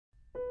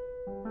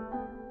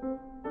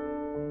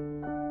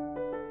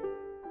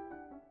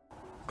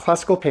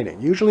Classical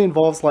painting usually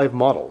involves live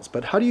models,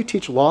 but how do you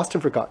teach lost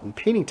and forgotten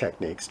painting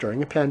techniques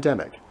during a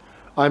pandemic?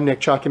 I'm Nick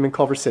Chalkim in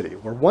Culver City,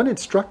 where one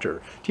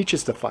instructor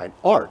teaches to find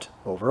art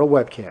over a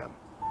webcam.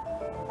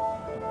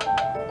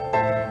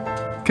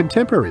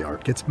 Contemporary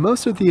art gets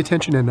most of the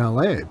attention in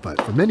LA, but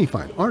for many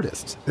fine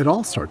artists, it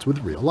all starts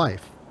with real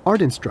life.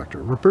 Art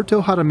instructor Roberto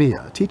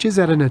Jaramillo teaches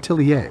at an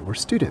atelier where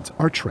students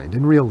are trained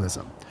in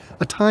realism.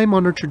 A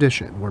time-honored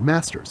tradition where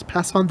masters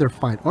pass on their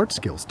fine art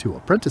skills to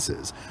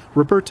apprentices,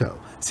 Roberto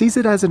sees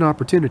it as an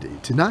opportunity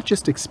to not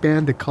just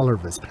expand the color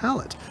of his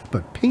palette,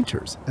 but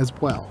painters as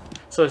well.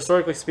 So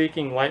historically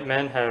speaking, white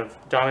men have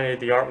dominated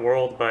the art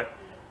world, but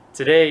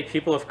today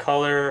people of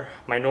color,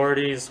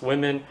 minorities,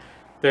 women,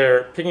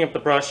 they're picking up the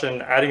brush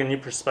and adding a new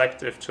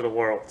perspective to the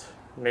world,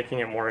 making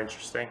it more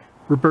interesting.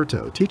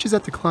 Roberto teaches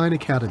at the Kline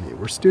Academy,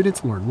 where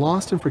students learn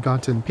lost and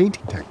forgotten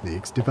painting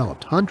techniques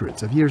developed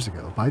hundreds of years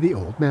ago by the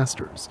old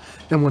masters.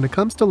 And when it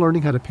comes to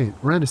learning how to paint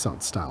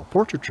Renaissance-style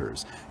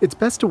portraitures, it's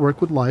best to work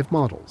with live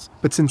models.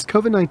 But since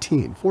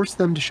COVID-19 forced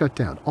them to shut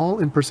down all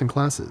in-person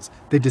classes,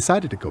 they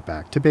decided to go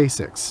back to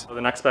basics. So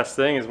the next best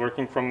thing is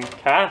working from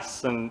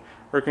casts and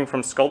working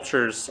from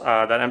sculptures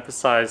that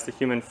emphasize the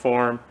human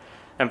form,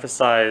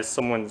 emphasize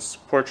someone's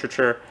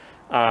portraiture,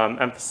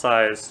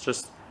 emphasize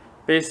just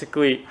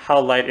basically how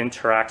light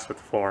interacts with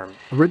form.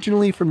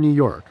 Originally from New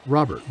York,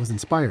 Robert was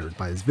inspired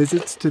by his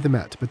visits to the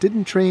Met, but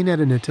didn't train at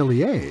an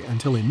atelier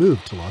until he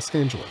moved to Los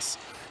Angeles.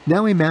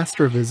 Now a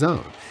master of his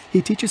own,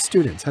 he teaches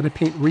students how to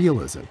paint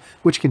realism,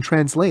 which can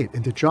translate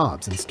into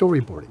jobs in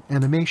storyboarding,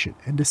 animation,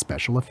 and the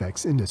special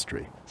effects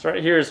industry. So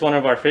right here is one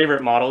of our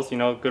favorite models,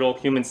 good old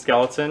human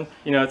skeleton.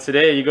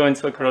 Today you go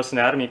into a gross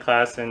anatomy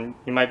class and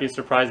you might be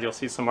surprised you'll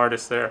see some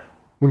artists there.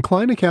 When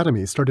Kline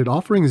Academy started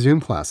offering Zoom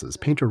classes,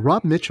 painter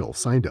Rob Mitchell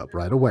signed up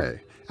right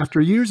away.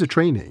 After years of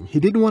training, he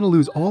didn't want to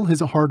lose all his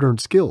hard-earned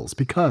skills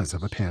because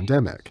of a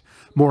pandemic.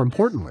 More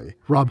importantly,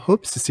 Rob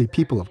hopes to see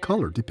people of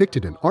color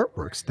depicted in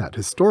artworks that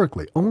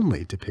historically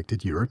only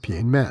depicted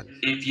European men.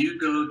 If you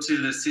go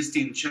to the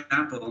Sistine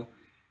Chapel,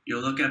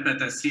 you'll look up at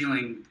the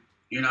ceiling,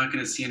 you're not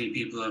going to see any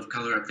people of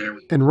color up there.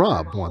 And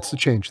Rob wants to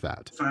change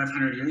that.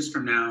 500 years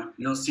from now,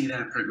 you'll see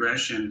that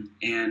progression,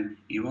 and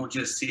you won't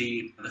just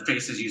see the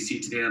faces you see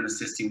today on the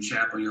Sistine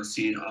Chapel. You'll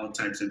see all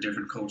types of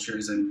different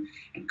cultures and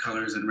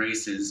colors and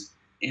races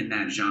in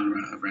that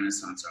genre of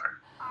Renaissance art.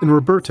 And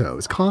Roberto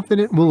is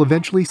confident we'll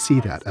eventually see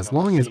that as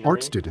long as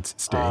art students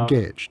stay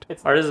engaged.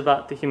 Art is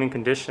about the human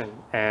condition,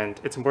 and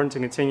it's important to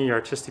continue your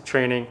artistic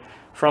training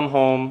from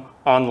home,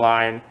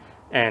 online,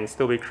 and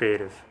still be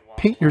creative.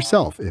 Paint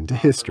yourself into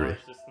history.